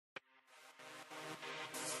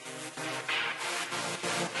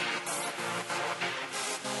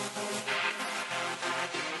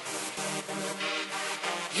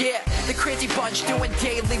Yeah, the crazy bunch doing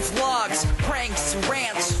daily vlogs, pranks,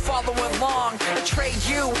 rants, follow along.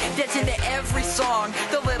 Atreyu, that's into every song.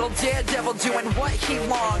 The little daredevil doing what he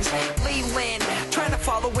longs. Leland, trying to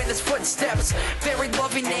follow in his footsteps. Very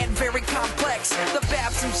loving and very complex. The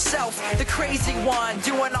Babs himself, the crazy one,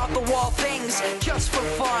 doing off the wall things just for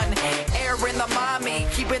fun. Aaron the mommy,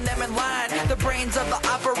 keeping them in line. The brains of the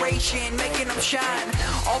operation, making them shine.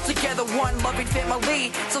 All together one loving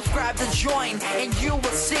family. Subscribe to join and you will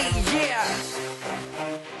see, yeah.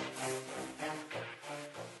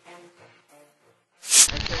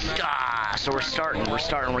 So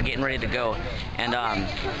we're getting ready to go. And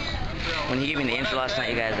when he gave me the intro last night,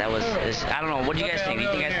 you guys, that was, I don't know, what do you guys think? Do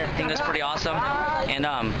you guys think that's pretty awesome? And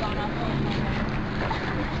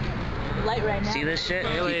light right now. see this shit?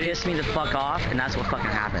 He pissed me the fuck off, and that's what fucking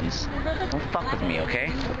happens. Don't fuck with me,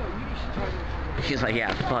 okay? He's like,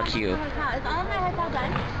 yeah, fuck you. Is all my hairstyle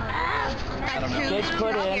done? Bitch,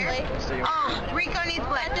 put in. Oh, Rico needs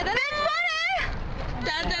blood.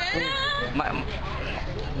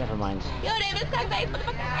 Never mind. Yo, David, suck face.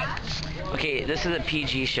 Okay, this is a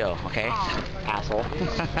PG show, okay? Oh. Asshole.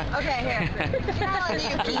 Okay, here.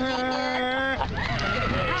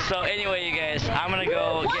 So anyway, you guys, I'm gonna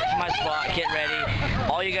go get to my spot, get ready.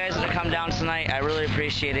 All you guys that come down tonight, I really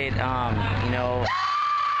appreciate it. You know.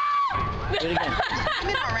 Do it again.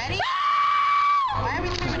 Screaming already? Why are we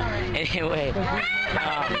screaming already? Anyway.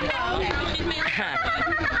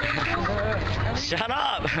 Shut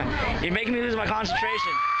up! You're making me lose my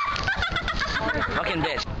concentration. Fucking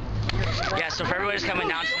bitch. Yeah, so for everybody who's coming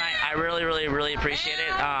down tonight, I really appreciate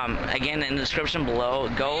it. Again, in the description below,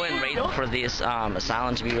 go and rate for this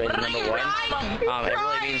Asylum to be rated #1. It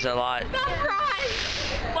really means a lot.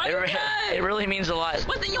 It really means a lot.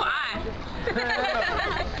 What's in your eye?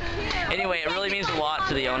 Anyway, it really means a lot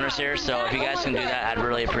to the owners here, so if you guys can do that, I'd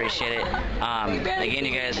really appreciate it. Again,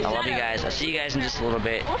 you guys, I love you guys. I'll see you guys in just a little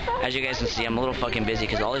bit. As you guys can see, I'm a little fucking busy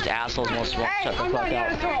because all these assholes won't shut the fuck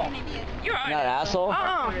up. You're not an asshole?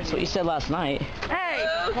 That's what you said last night. Hey!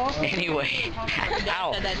 Anyway,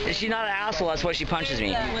 ow. If she's not an asshole, that's why she punches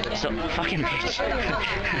me. So, fucking bitch.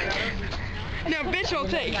 No, bitch will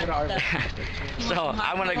take. So,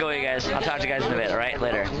 I'm gonna go, you guys. I'll talk to you guys in a bit, alright?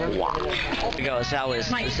 Later. Wow. Here we go. That's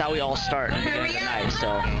how we all start at the end of the night,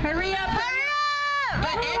 so. Hurry up!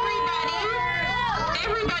 But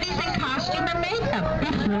everybody's in costume and makeup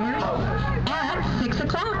before at 6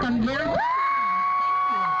 o'clock. I'm very proud.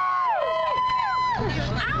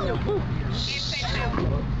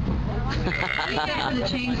 For the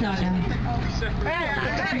chainsaw now.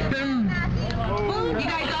 Boom. Boom. You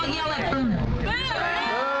guys all yell at boom.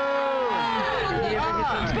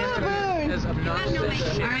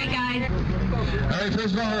 Alright, guys. Alright,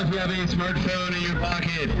 first of all, if you have a smartphone in your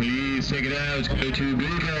pocket, please take it out. Go to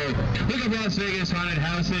Google. Look up Las Vegas haunted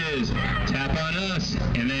houses. Tap on us,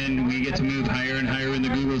 and then we get to move higher and higher in the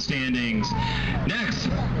Google standings. Next.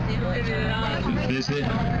 Visit.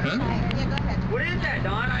 Huh? What is that,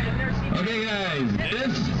 Don? I've never seen Okay, guys.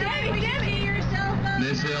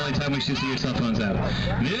 This is the only time we should see your cell phones out.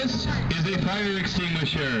 This is a fire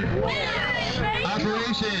extinguisher.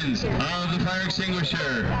 Operations of the fire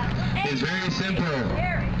extinguisher is very simple.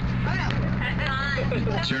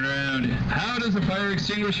 Turn around. How does the fire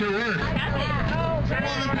extinguisher work? Well,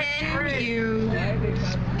 the pin, you aim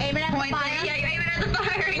it at the fire. Yeah, you aim it at the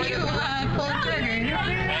fire and you pull the trigger.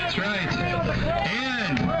 That's right.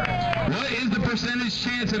 And what is the percentage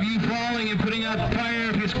chance of you falling and putting out the fire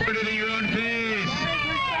if you squirt it in your own face?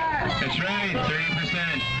 That's right,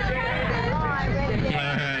 30%.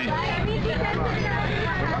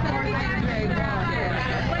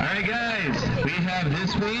 Alright guys, we have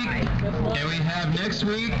this week, and we have next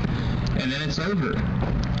week, and then it's over. Then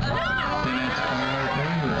it's all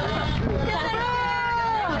over.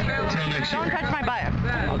 Until next year. Don't touch my butt.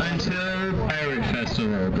 Until Pirate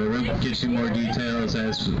Festival, but we'll get you more details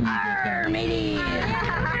as we get there. Matey. I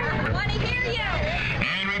want to hear you.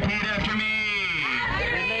 And repeat after me.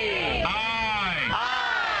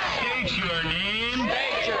 State your name.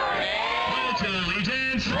 Pledge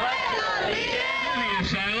allegiance. To the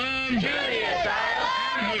asylum. And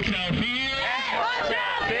Hotel Fear.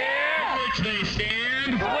 For which they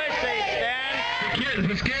stand.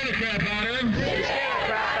 To scare the crap out of.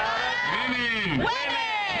 Women.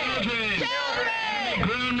 Children.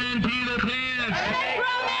 Grown men pee their pants.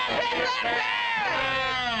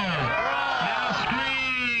 Now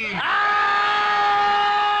scream.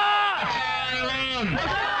 Asylum.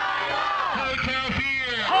 Hotel Fear.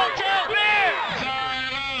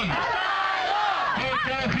 Asylum.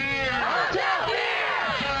 Hotel Fear. Asylum.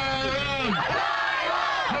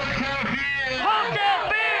 Hotel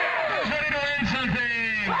Fear. Ready to win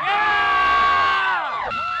something.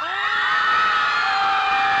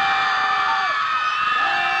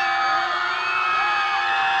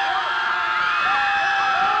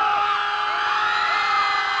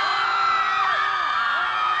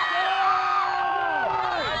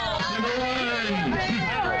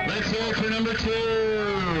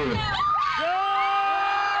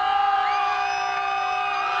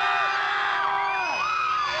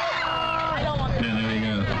 Yeah, there you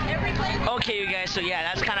go. Okay, you guys, so yeah,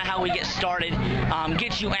 that's kind of how we get started.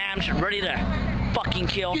 Get you amped, ready to fucking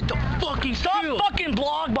kill. Get the fucking Stop fucking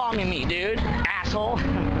blog bombing me, dude. Asshole.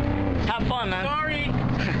 Have fun, man. Sorry.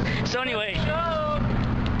 So anyway,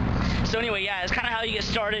 yeah, it's kind of how you get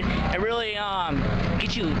started. It really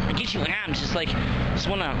get you amped. Just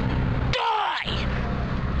wanna die.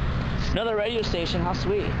 Another radio station, how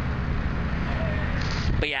sweet.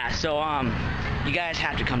 But yeah, so you guys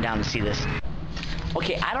have to come down and see this.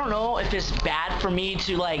 Okay, I don't know if it's bad for me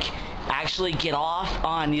to like actually get off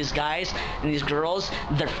on these guys and these girls.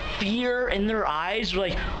 Their fear in their eyes,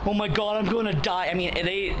 like, oh my god, I'm gonna die. I mean,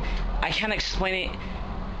 I can't explain it.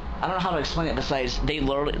 I don't know how to explain it besides they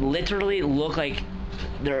literally look like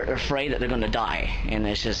they're afraid that they're gonna die, and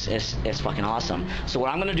it's fucking awesome. So what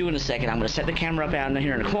I'm gonna do in a second, I'm gonna set the camera up out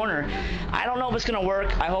here in the corner. I don't know if it's gonna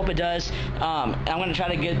work. I hope it does. I'm gonna try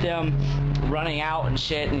to get them running out and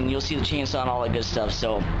shit, and you'll see the chainsaw and all that good stuff.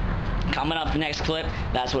 So coming up the next clip,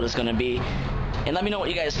 that's what it's gonna be. And let me know what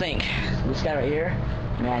you guys think. This guy right here,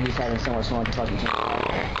 man, he's having so much fun with the fucking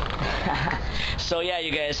chainsaw. So yeah,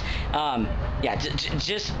 you guys, yeah,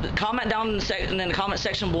 just comment down in the comment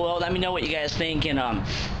section below. Let me know what you guys think, and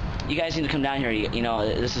you guys need to come down here. You know,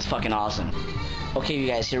 this is fucking awesome. Okay, you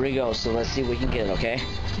guys, here we go. So let's see if we can get it. Okay.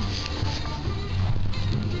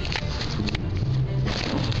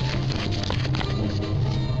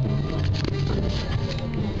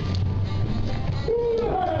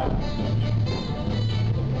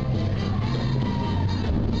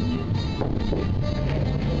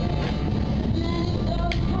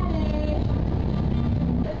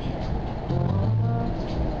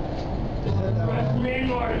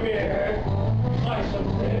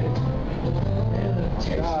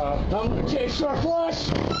 I'm gonna take your flush.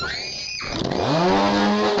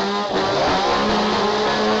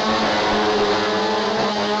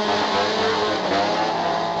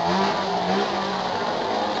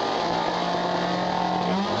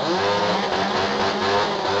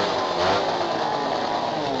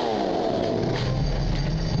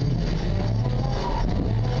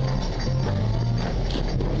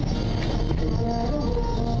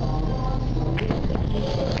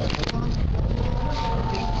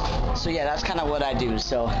 So yeah, that's kind of what I do.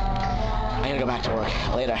 So I gotta go back to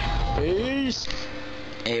work. Later. Peace.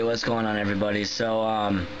 Hey, what's going on, everybody? So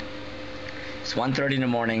it's 1:30 in the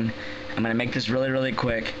morning. I'm gonna make this really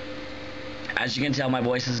quick. As you can tell, my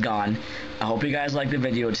voice is gone. I hope you guys liked the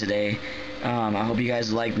video today. I hope you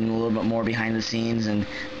guys liked a little bit more behind the scenes and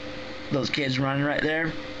those kids running right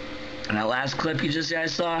there. And that last clip you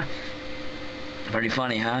guys saw, pretty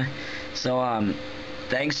funny, huh? So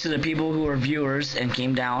thanks to the people who are viewers and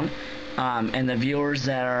came down, and the viewers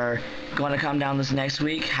that are going to come down this next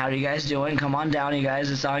week. How are you guys doing? Come on down, you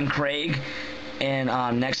guys. It's on Craig, and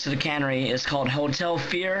next to the cannery. It's called Hotel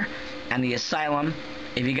Fear and the Asylum.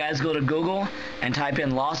 If you guys go to Google and type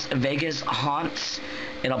in Las Vegas haunts,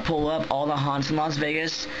 it'll pull up all the haunts in Las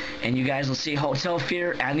Vegas, and you guys will see Hotel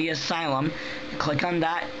Fear and the Asylum. Click on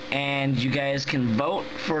that, and you guys can vote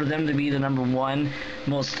for them to be the #1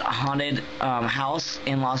 most haunted house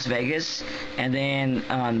in Las Vegas, and then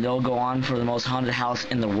they'll go on for the most haunted house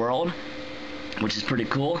in the world, which is pretty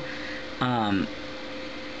cool.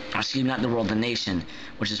 Excuse me, not the world, the nation,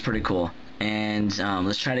 which is pretty cool. And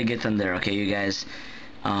let's try to get them there, okay, you guys?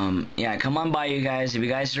 Yeah, come on by, you guys. If you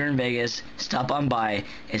guys are in Vegas, stop on by.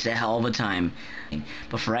 It's a hell of a time.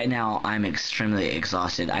 But for right now, I'm extremely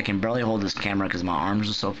exhausted. I can barely hold this camera because my arms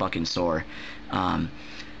are so fucking sore.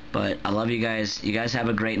 But I love you guys. You guys have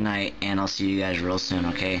a great night, and I'll see you guys real soon,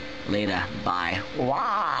 okay? Later. Bye.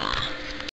 Wah!